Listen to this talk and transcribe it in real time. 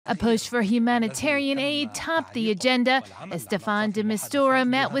A push for humanitarian aid topped the agenda as Staffan de Mistura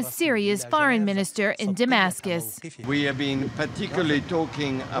met with Syria's foreign minister in Damascus. We have been particularly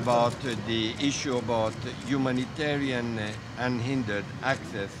talking about the issue about humanitarian unhindered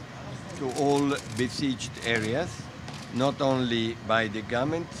access to all besieged areas, not only by the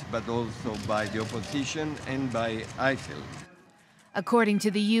government, but also by the opposition and by ISIL. According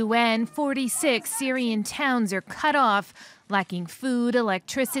to the UN, 46 Syrian towns are cut off, lacking food,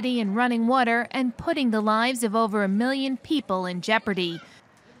 electricity, and running water, and putting the lives of over 1 million people in jeopardy.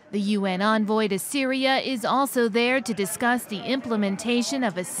 The UN envoy to Syria is also there to discuss the implementation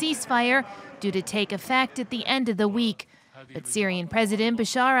of a ceasefire due to take effect at the end of the week. But Syrian President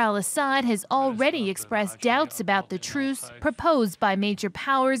Bashar al-Assad has already expressed doubts about the truce proposed by major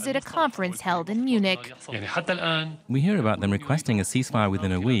powers at a conference held in Munich. We hear about them requesting a ceasefire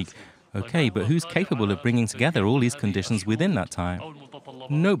within a week. Okay, but who's capable of bringing together all these conditions within that time?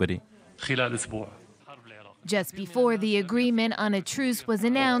 Nobody. Just before the agreement on a truce was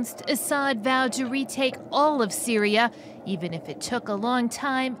announced, Assad vowed to retake all of Syria, even if it took a long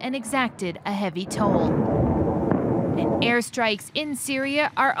time and exacted a heavy toll. And airstrikes in Syria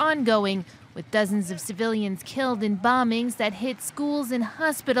are ongoing, with dozens of civilians killed in bombings that hit schools and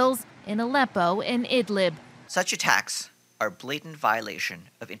hospitals in Aleppo and Idlib. Such attacks are a blatant violation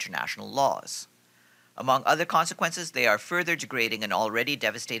of international laws. Among other consequences, they are further degrading an already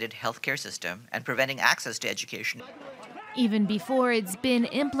devastated healthcare system and preventing access to education. Even before it's been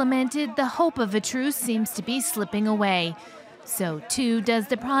implemented, the hope of a truce seems to be slipping away. So too does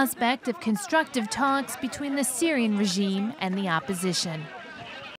the prospect of constructive talks between the Syrian regime and the opposition.